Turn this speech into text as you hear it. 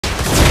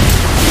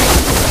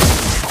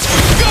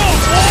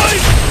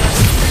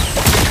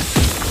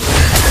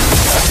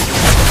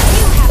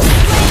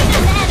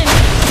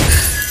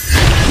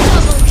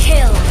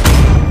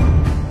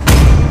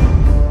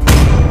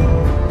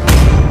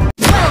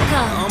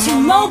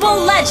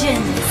Mobile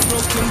Legends!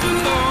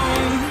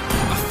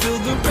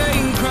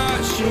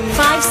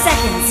 5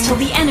 seconds till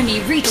the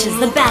enemy reaches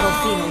the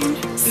battlefield.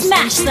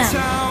 Smash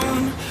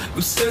them!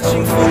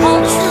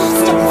 All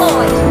troops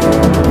deployed!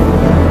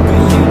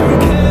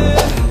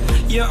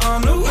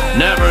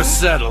 Never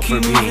settle for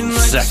being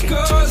second.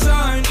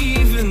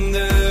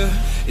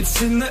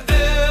 It's in the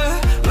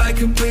air like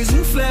a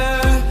blazing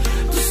flare.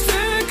 Just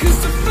stare 'cause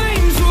the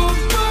flames will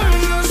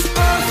burn us.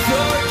 I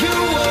thought you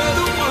were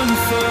the one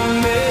for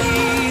me.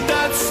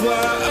 That's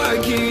why I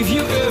gave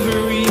you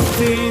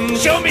everything.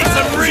 Show me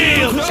some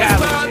real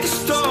challenge. The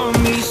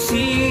stormy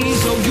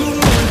seas, oh, you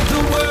want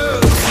the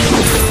world to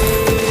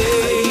me.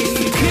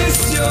 To kiss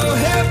your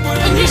head when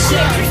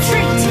Initiate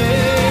retreat!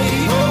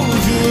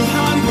 hold you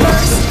on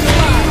First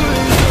blood!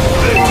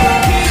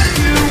 keep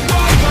you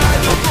walk by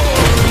the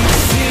roaring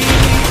sea.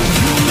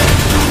 You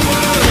meant the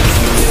world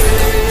to me.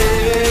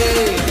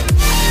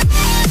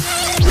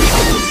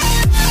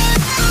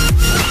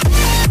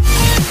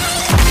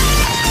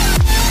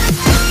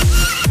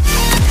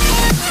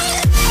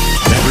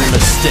 Every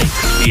mistake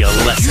be a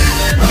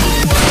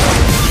lesson.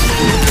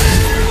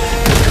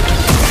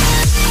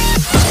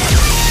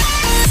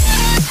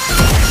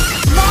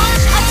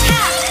 Launch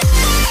attack!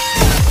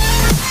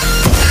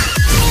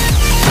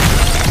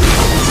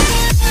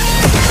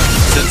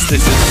 Since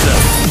this is so,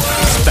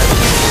 expect it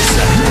to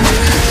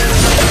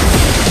set.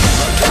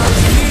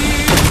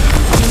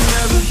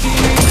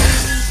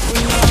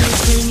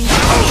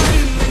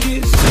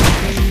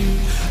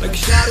 Like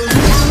shadows An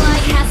ally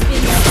has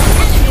been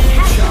slain.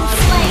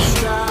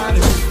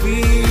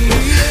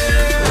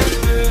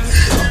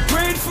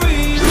 prayed for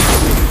you.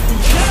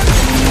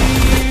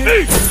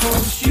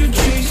 Hopes you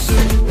chase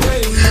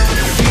away my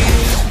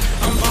fears.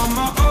 I'm on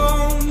my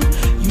own.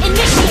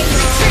 Initiate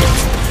retreat!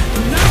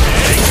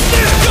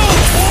 Go,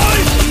 boy!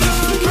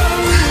 Run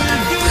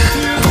with you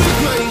through the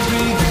great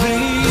big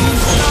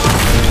leaves.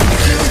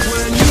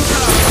 When you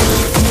are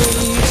with me,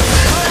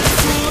 fight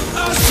for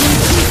us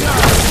to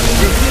die.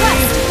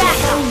 Request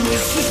backup!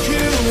 This is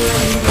you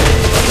and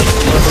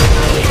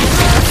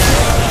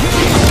You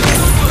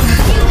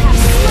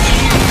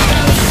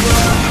have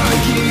slain! I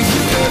gave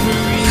you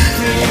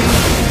everything.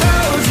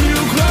 Held you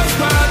close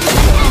by the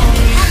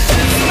stormy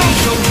sea.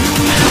 So you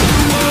meant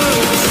the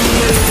world to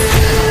me.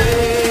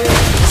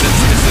 Since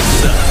this is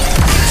so,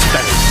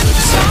 expect it to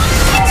set.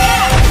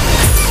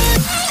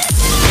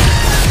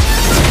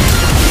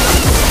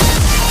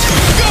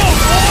 Go,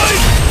 boy!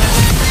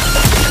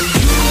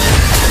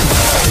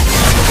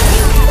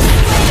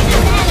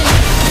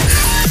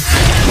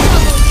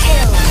 Double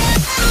kill!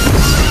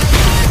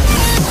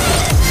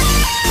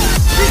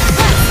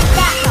 Request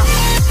backup!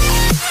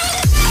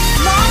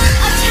 Launch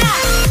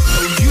attack!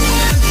 You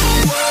meant the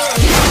world.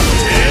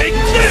 Take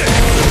this!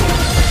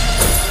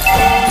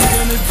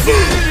 Gonna do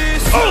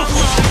this on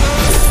my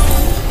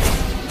own.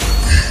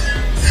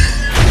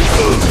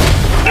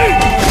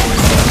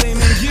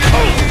 Blaming you,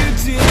 you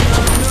did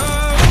not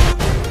know.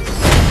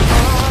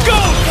 Go,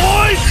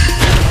 boy!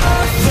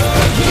 I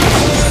thought you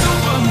were the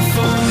one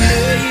for me.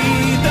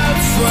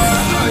 That's why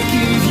I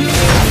gave you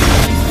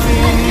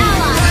everything. An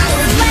ally has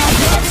slain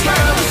the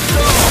turtle!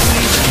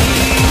 Stormy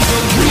seas,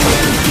 oh, you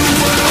meant the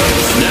world.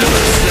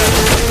 Never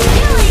settle.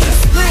 Killing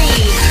spree!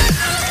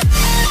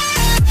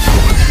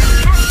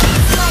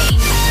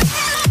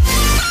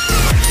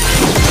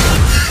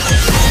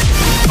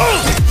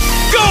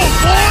 Go,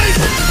 boy!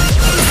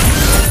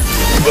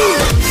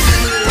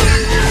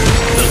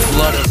 The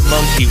blood of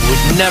monkey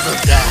would never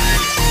die.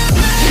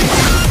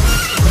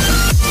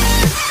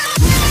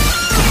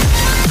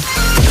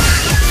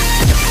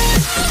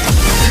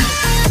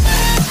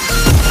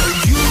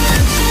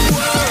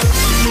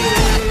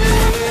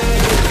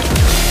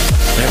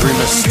 Every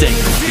mistake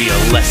will be a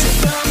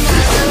lesson.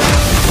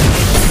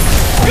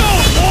 Go,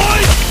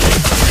 boy!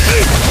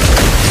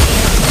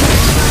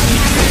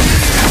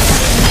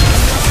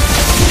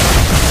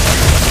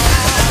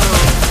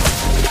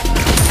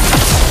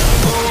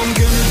 I'm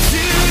gonna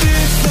do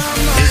this on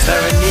my Is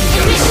there a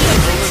ninja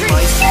Initiate in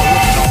my soul,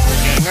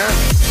 Doppleganger?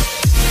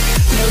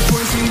 No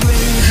point in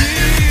blaming you,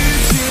 you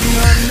did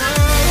not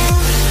know.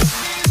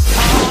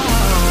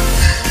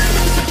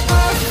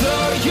 I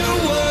thought you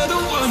were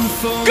the one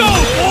for Go,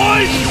 me.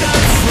 boy!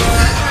 That's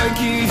why I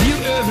gave you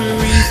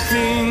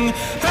everything.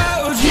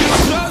 Held you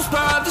close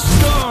by the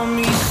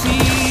stormy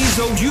seas.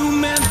 Oh, you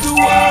meant the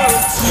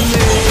world to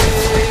me.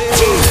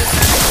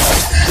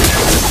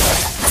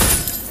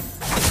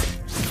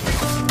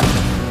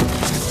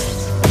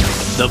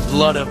 The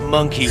blood of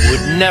monkey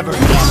would never die.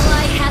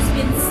 Ally has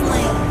been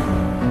slain.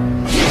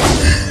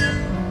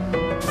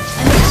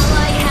 An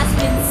ally has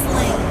been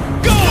slain.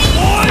 Go,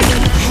 boy!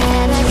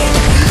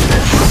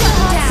 Shut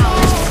down!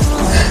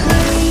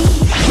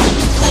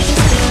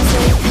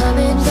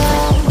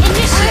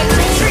 Initiate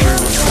retreat!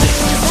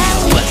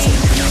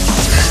 Lesson.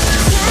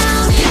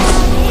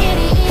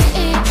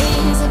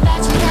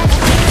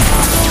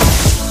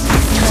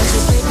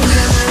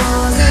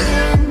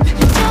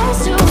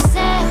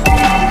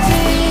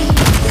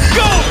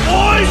 Go,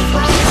 boy!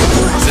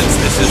 Since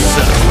this is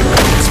so,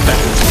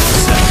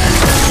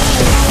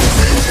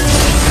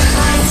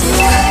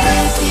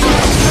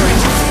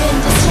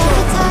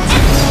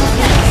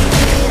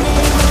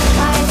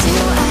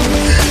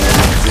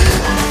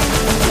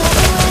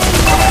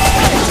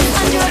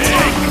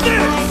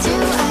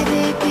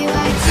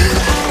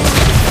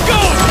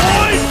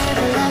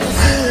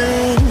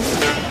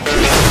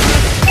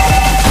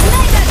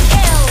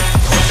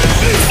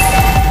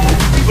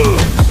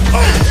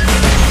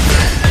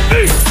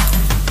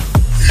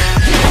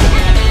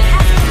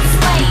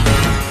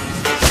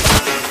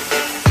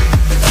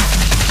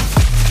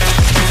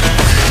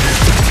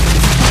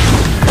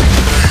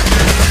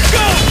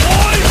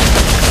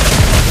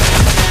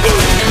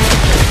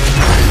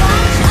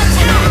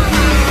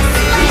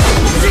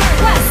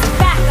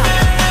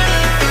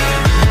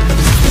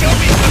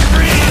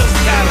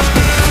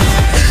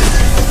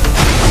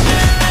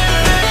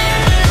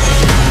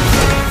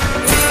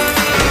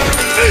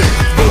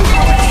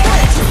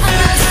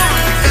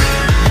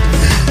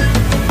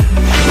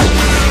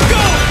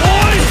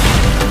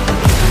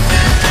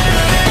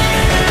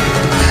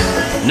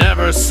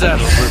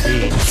 settle for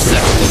being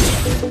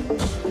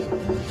second.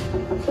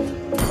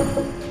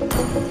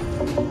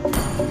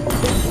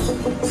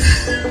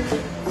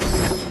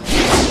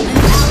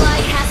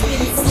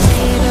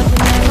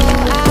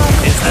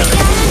 Is that a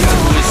ninja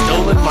who has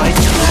stolen my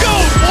tool? Go,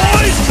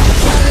 boys!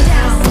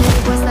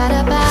 What's that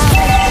about?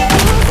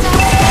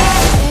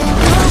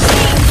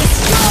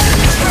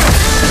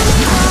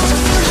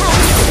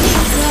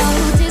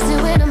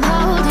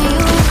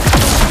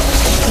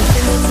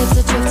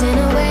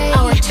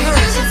 Our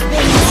turret has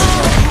been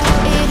destroyed.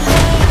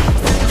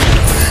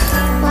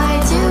 Why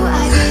do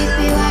I,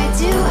 baby, why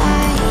do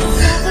I?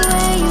 Love the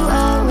way you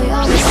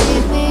always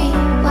leave me.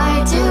 Why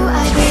do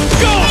I, baby?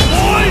 Go,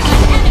 boys!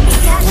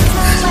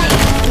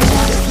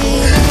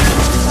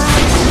 Why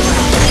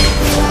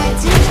do I?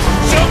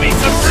 Show me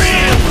some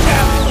real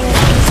talent!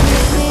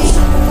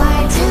 Why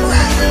do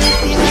I,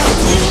 baby, why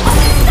do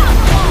I?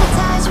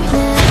 Sabotage me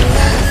never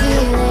got the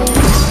feeling.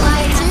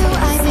 Why do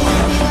I,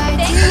 baby, why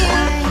do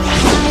I?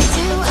 Why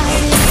do I,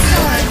 baby,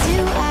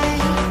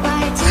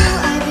 why do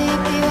I,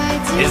 baby, why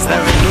do I? Is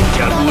there a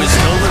ninja who has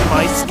stolen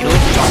my skill,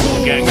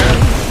 Doppleganger?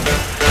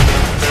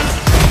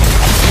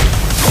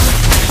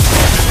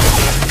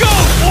 Go,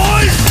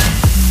 boys!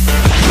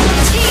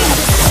 Team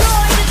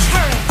destroy the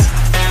turret.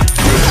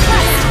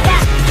 Press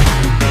back.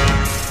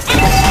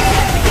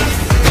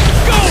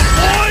 Go,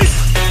 boys!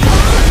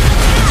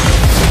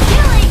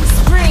 Killing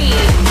spree.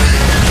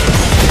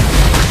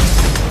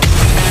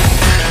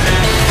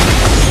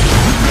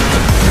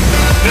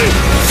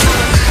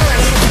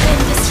 Turret has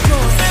been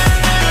destroyed.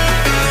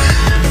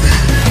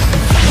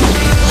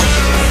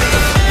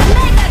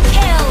 Mega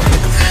kill.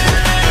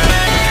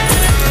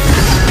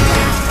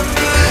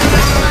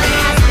 Ally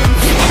has been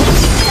You have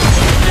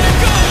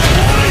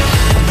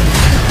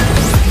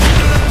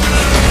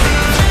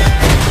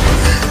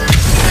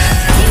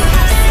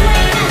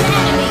slain an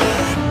enemy.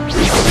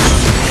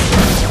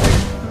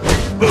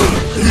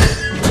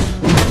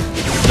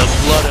 The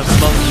blood of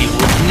monkey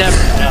will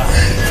never die.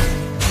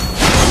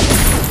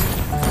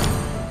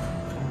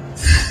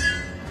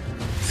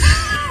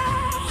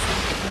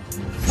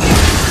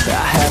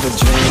 I have a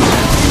dream,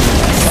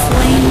 that's all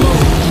I need.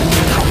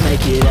 I'll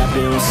make it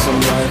happen with some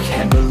work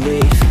and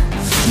belief.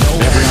 No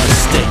Every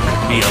mistake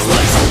be a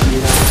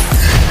lesson.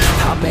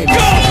 I'll make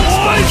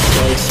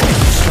mistakes and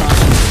be strong.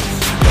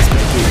 Let's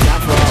make it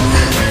down for a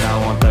minute. I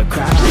want the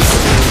crowd to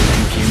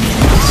give me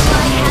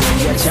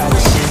yeah, child,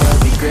 this shit will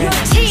be great. Your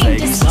team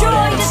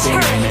destroyed a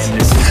turret. And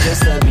this is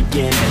just the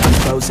beginning. I'm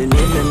closing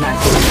in the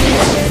night.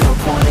 There's no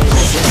point in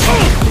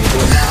resisting. Live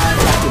a life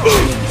like a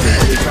dream.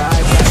 Really cry,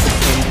 that's the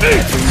thing.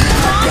 Every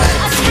night I gotta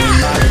dream.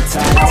 All the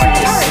time Our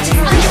turret is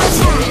under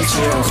attack.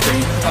 chill on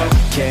screen.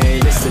 Okay,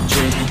 this a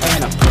dream.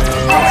 And I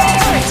pray. Our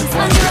turret is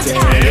under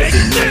attack.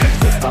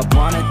 If I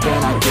want it,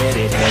 then I get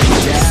it. Head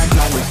down,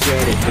 I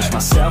regret it. Push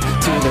myself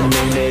to the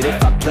limit.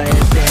 If I play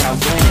it, then I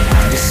win it.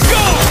 I'm just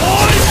Go,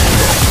 boys!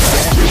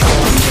 Enemy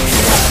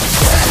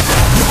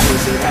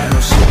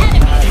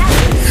has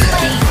been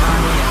slain.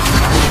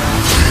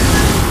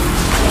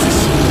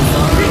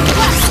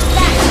 Request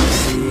backup.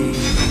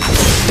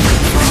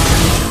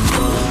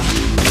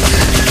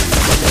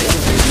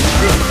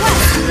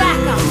 Request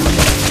backup.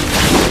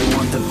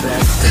 want the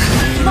best of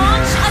me.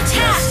 Launch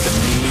attack.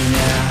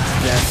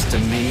 Best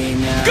of me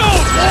now. Go,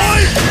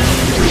 boys!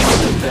 They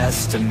want the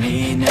best of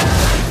me now.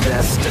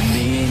 Best of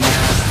me now.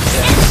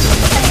 Best of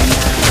me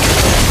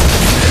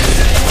now.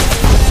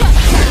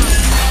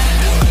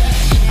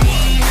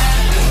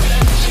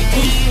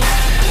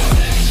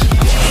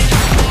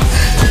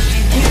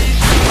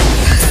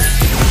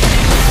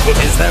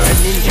 Is there a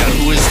ninja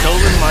who has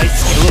stolen my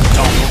skill of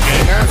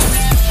Doppleganger?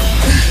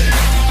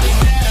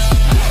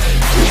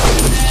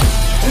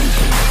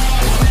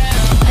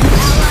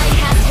 Ally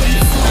has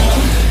been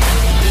slain.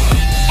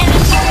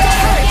 Enemy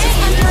turret is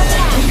under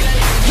attack.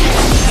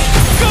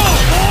 Go,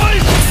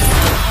 boys!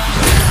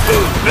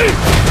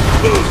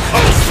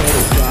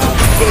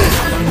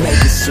 I'ma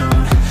make it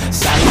soon.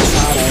 Silence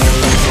all the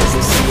haters as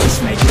they see us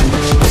making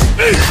moves.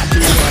 I do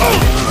what I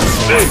want,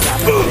 so I got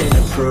nothing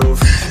to prove.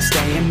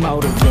 Staying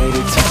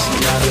motivated,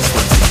 teaching others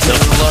what to do. The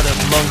blood of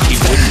monkey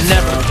will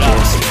never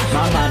die.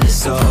 My mind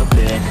is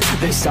open,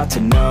 they start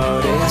to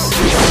notice.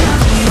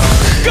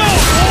 Go,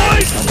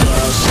 boys! No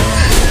motion,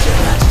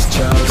 I just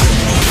chosen.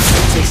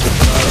 Takes the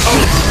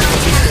potion,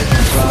 keep it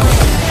control.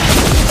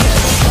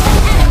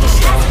 Enemy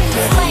has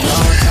been slain.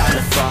 Long time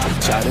to fall,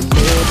 try to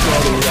live,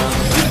 get it up.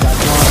 You got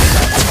one,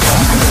 like a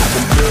car. I've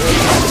been big,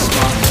 kind of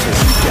small, 'cause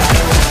you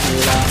gotta round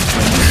it up.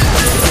 When you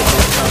have to get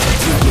it up,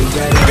 you get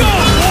ready. Go,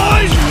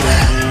 boys! Need a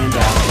hand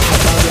out,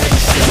 I've already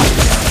stepped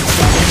down.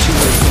 Saw what you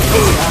were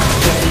doing, I'm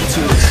ready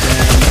to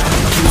expand.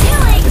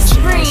 Killing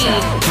spree.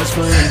 Cause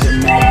we're in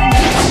demand,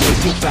 I'm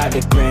with you by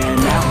the grand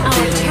now.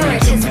 Our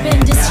turret has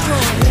been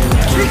destroyed.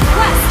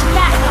 Request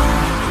backup.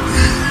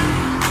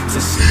 To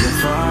see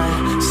if I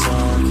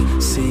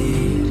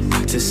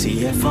succeed, to see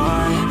if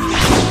I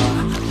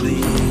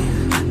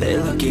believe.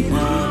 They're looking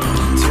up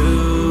to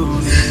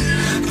me.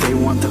 They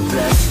want the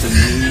best of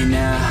me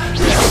now,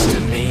 best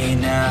of me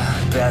now,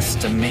 best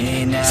best of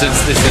me now.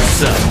 Since this is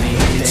so,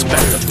 it's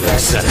better to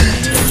accept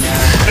it.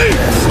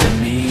 Best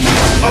of me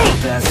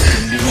now, best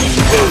of me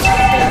now,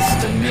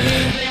 best of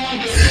me.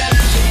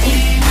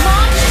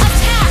 Launch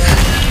attack!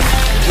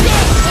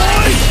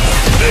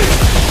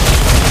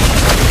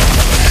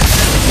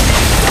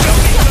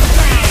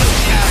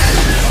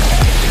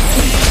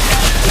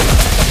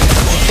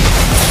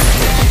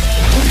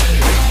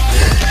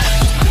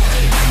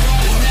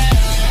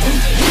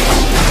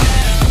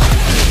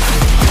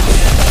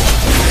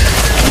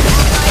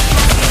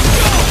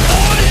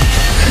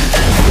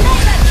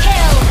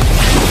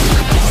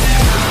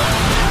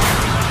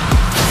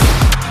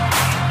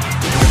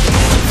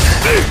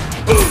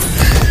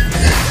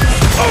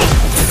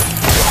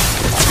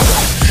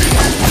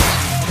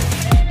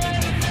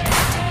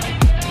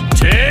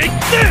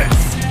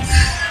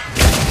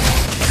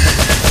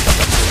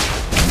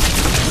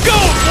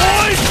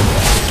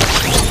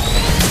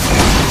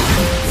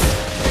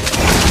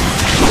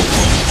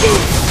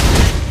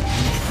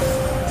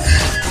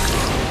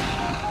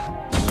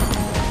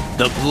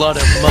 The blood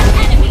of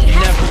monkeys would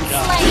never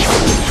die.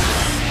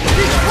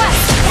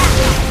 Request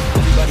backup!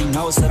 Everybody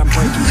knows that I'm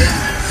breaking down.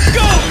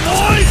 Go,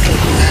 boys!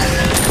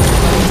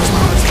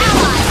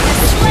 Ally has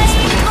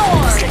slain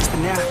Lord! Mistakes,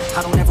 but now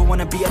I don't ever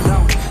wanna be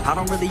alone. I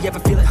don't really ever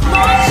feel at home.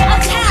 Launch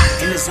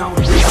attack! In the zone.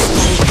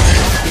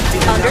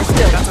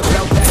 Understood. Got to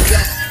blow back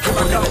up. I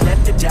will never let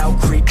the doubt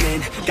creep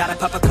in. Gotta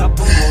pop a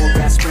couple more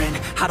aspirin.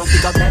 I don't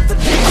think I'll ever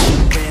let you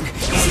win.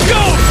 Easy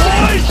Go,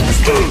 boys!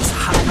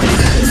 I don't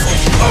really understand.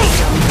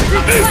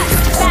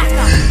 Request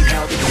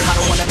backup! I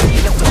don't wanna be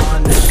the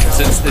one that shows.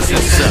 Since this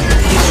is so,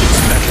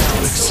 it's better to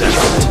accept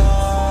it.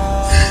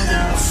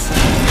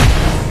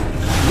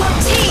 Your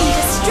team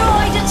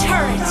destroyed a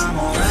turret!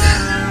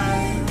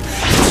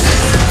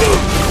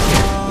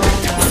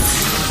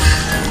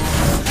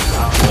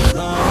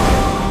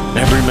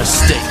 Every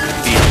mistake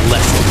could be a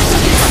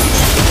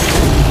lesson.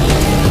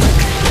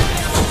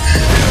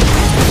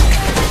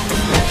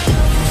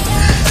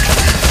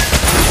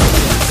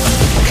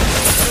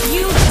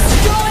 You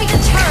destroyed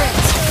a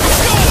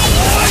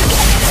turret!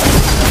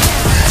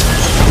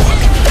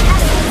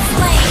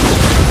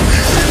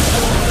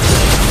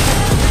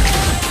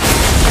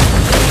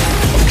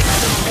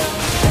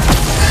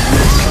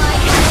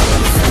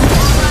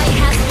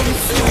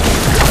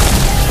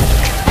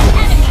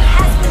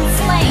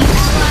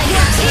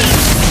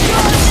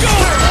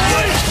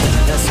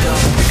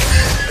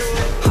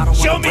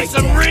 Show me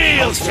some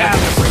real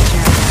challenge!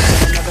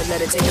 Never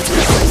let it take you to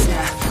the place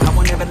now. I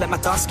won't ever let my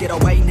thoughts get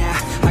away now.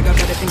 I got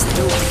better things to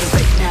do, we can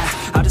fake now.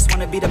 I just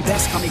wanna be the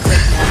best, call me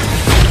great now.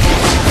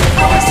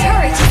 Our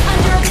turret is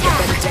under attack!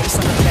 Better days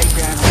on the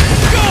playground.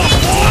 Go,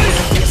 boys!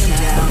 Yes, I'm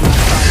down.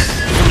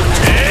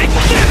 Take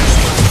this!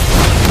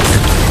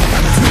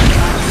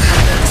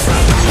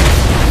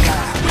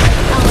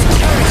 Our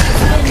turret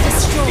has been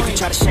You destroyed!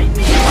 try to shake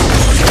me.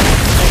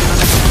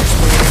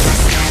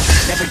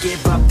 Never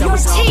give up, that Your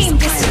was always team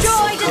the plan.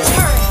 destroyed a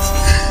turret!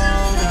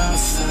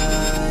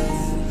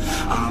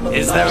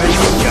 Is there any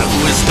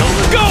who is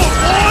stolen? Go,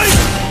 boys!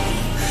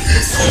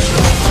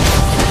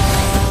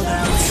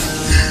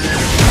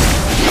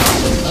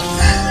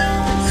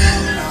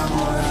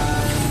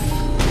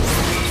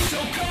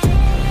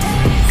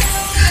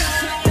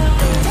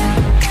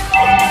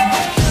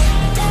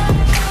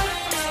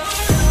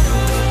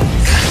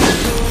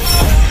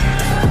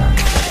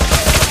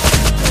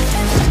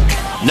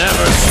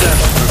 Never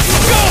settle for me.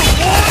 Go,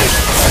 boys!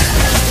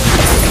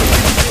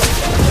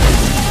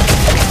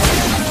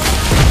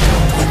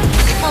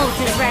 Ult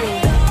is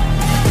ready!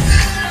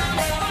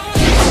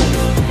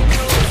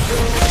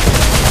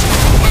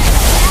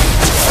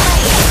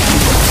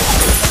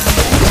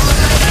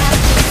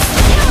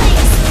 Killing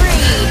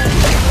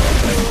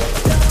spree!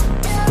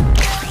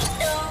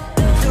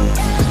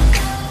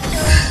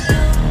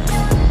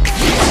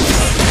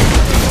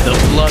 The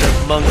blood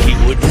of monkey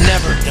would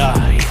never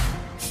die.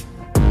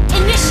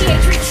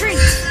 Initiate retreat!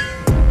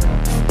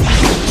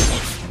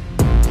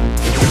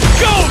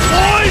 Go,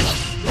 boys!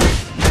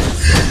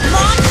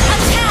 Launch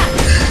attack!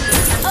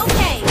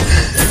 Okay!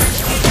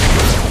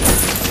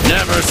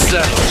 Never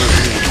settle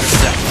for being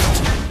second.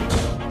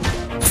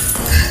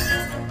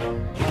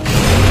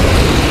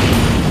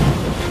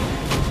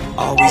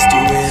 Always do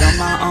it on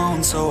my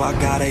own, so I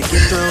gotta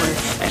get through it.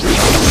 And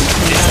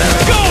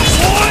Go,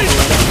 boys!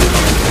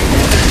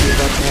 never give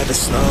up, never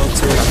slow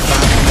till I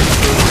finally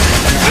do.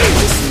 Never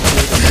listen to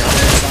the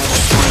noise, I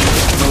just wanna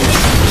move.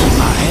 Keep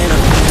my head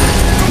up,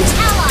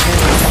 Ally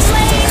has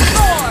slain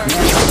Lord!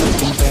 never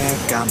looking back.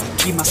 I'ma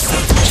keep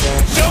myself in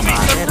check. Show me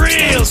My some head up,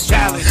 real staying strong.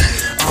 challenge.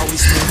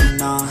 Always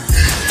moving on.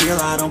 Feel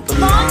I don't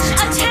belong. Launch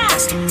Try my attack.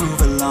 best to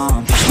move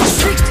along. Push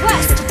myself to be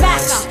Request the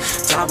best.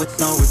 backup. Die with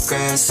no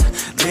regrets.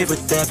 Live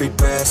with every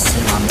breath.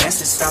 See my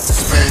message start to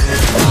spread.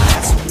 I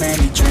had so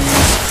many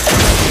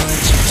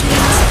dreams.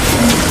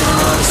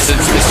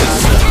 Since this is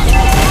so,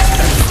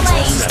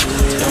 Slain!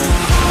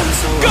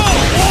 go,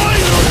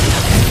 boys!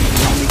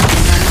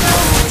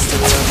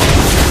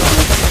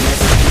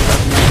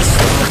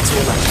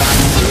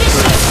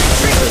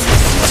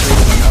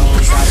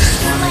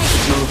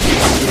 Initiate retreat!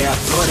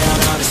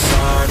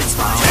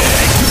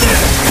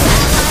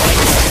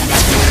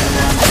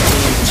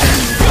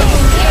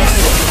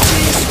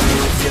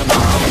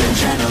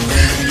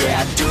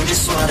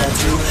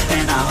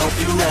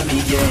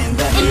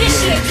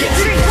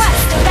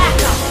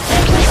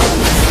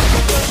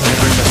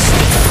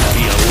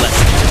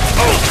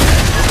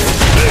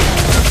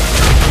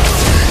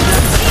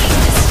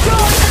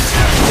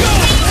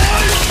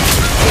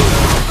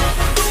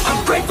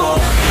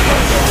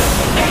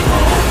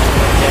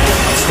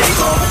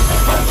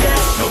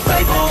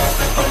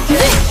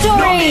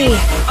 me!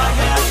 I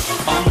have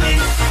only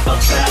a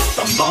path,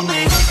 I'm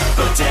lonely,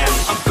 but damn,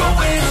 I'm going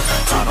to win.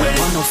 I don't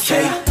want no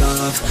fake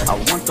love, I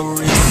want the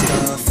real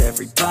stuff.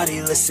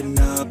 Everybody listen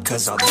up,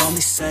 cause I'll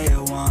only say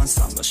it once.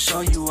 I'm gonna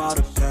show you all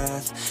the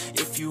path.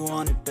 If you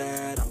want it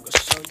bad, I'm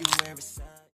gonna show you every side.